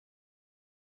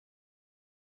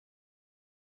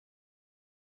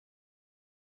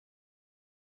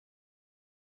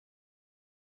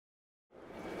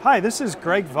Hi, this is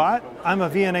Greg Vaught. I'm a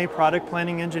VNA product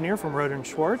planning engineer from Rohde and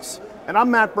Schwarz. And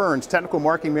I'm Matt Burns, technical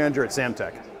marketing manager at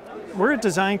Samtec. We're at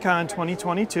DesignCon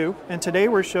 2022, and today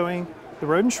we're showing the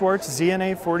Rohde and Schwarz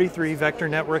ZNA 43 Vector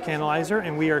Network Analyzer,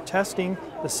 and we are testing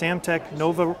the Samtec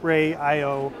NovaRay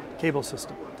I cable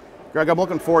system. Greg, I'm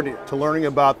looking forward to learning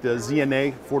about the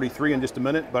ZNA 43 in just a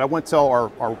minute, but I want to tell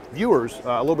our viewers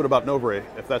a little bit about NovaRay,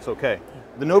 if that's okay.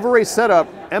 The NovaRay setup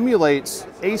emulates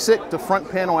ASIC to front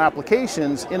panel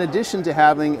applications in addition to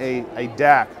having a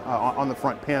DAC on the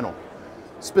front panel.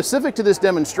 Specific to this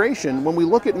demonstration, when we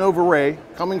look at NovaRay,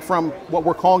 coming from what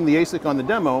we're calling the ASIC on the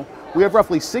demo, we have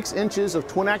roughly 6 inches of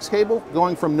twin-ax cable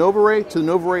going from NovaRay to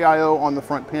NovaRay I/O on the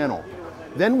front panel.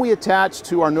 Then we attach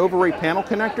to our NovaRay panel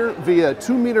connector via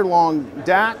 2-meter long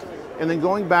DAC, and then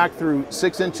going back through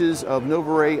 6 inches of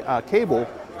NovaRay cable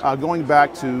going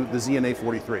back to the ZNA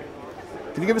 43.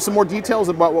 Can you give us some more details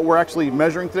about what we're actually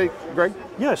measuring today, Greg?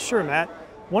 Yeah, sure, Matt.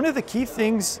 One of the key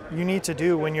things you need to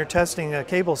do when you're testing a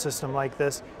cable system like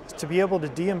this is to be able to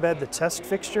de-embed the test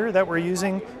fixture that we're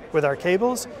using with our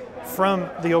cables from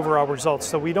the overall results.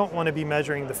 So we don't want to be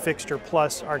measuring the fixture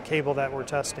plus our cable that we're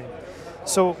testing.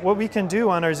 So what we can do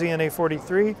on our ZNA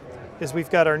 43 is we've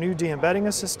got our new de-embedding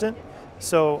assistant.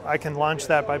 So I can launch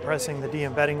that by pressing the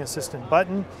de-embedding assistant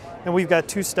button. And we've got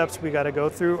 2 steps we got to go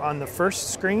through. On the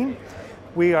first screen,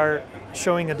 we are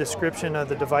showing a description of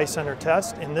the device under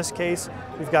test. In this case,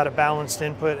 we've got a balanced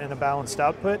input and a balanced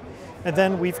output. And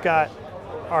then we've got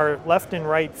our left and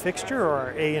right fixture, or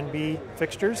our A and B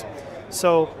fixtures.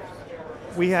 So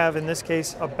we have, in this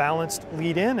case, a balanced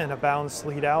lead in and a balanced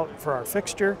lead out for our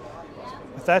fixture.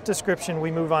 With that description,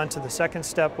 we move on to the second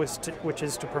step, which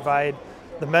is to provide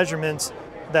the measurements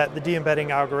that the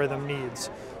de-embedding algorithm needs.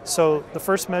 So the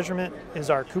first measurement is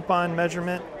our coupon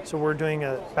measurement. So we're doing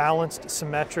a balanced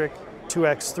symmetric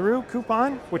 2x through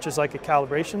coupon, which is like a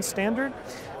calibration standard.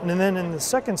 And then in the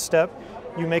second step,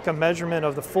 you make a measurement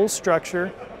of the full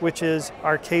structure, which is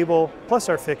our cable plus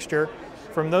our fixture.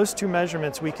 From those 2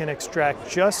 measurements, we can extract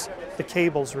just the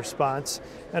cable's response.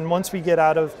 And once we get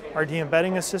out of our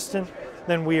de-embedding assistant,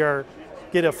 then we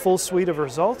get a full suite of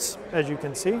results, as you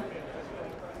can see.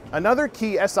 Another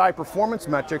key SI performance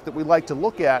metric that we like to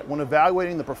look at when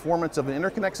evaluating the performance of an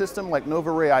interconnect system like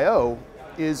NovaRay I/O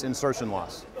is insertion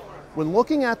loss. When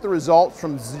looking at the results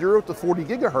from 0 to 40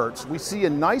 gigahertz, we see a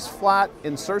nice flat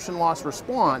insertion loss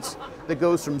response that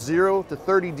goes from 0 to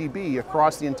 30 dB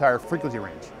across the entire frequency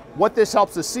range. What this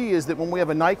helps us see is that when we have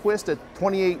a Nyquist at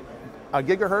 28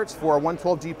 gigahertz for a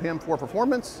 112 GPM4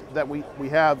 performance, that we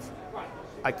have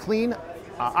a clean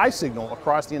I signal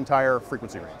across the entire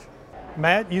frequency range.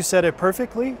 Matt, you said it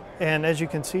perfectly, and as you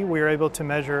can see, we are able to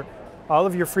measure all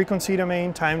of your frequency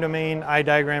domain, time domain, I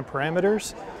diagram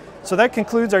parameters. So that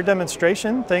concludes our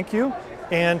demonstration. Thank you.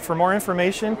 And for more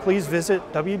information, please visit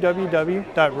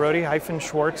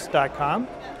www.rohde-schwarz.com.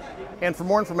 And for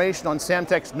more information on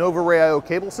Samtec's NovaRay I/O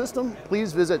cable system,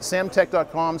 please visit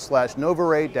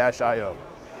samtec.com/NovaRay-IO.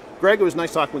 Greg, it was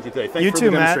nice talking with you today. Thanks for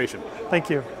the demonstration. Matt. Thank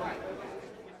you.